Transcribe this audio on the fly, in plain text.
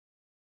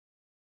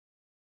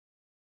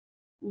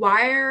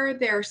why are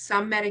there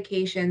some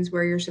medications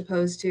where you're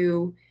supposed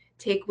to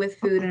take with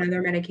food and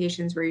other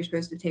medications where you're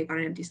supposed to take on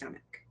an empty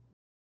stomach?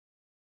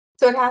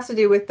 So it has to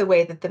do with the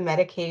way that the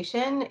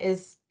medication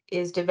is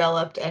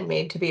developed and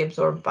made to be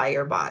absorbed by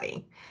your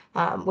body.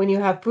 When you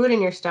have food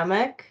in your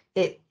stomach,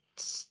 it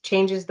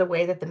changes the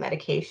way that the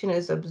medication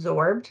is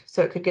absorbed.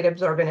 So it could get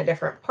absorbed in a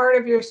different part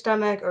of your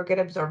stomach or get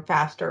absorbed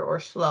faster or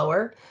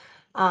slower.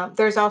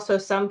 There's also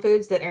some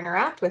foods that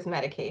interact with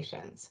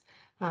medications.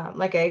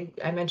 Like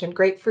I mentioned,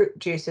 grapefruit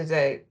juice is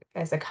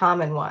a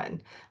common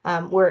one,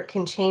 where it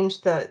can change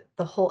the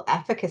whole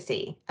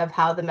efficacy of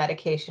how the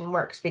medication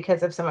works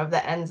because of some of the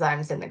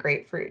enzymes in the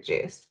grapefruit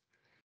juice.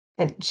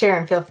 And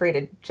Sharon, feel free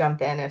to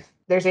jump in if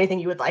there's anything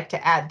you would like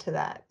to add to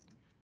that.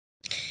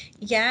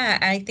 Yeah,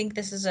 I think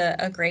this is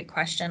a great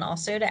question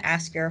also to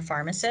ask your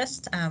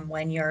pharmacist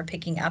when you're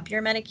picking up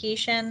your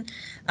medication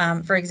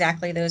for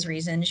exactly those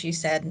reasons you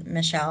said,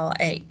 Michelle.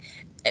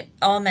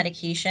 All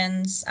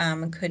medications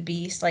could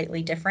be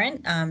slightly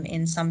different.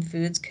 In some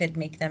foods could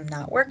make them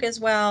not work as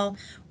well,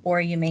 or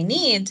you may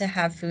need to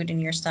have food in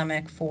your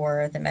stomach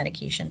for the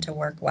medication to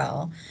work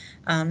well.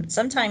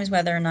 Sometimes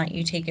whether or not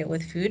you take it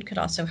with food could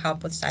also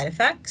help with side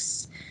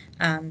effects.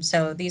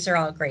 So these are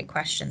all great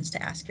questions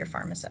to ask your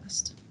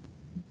pharmacist.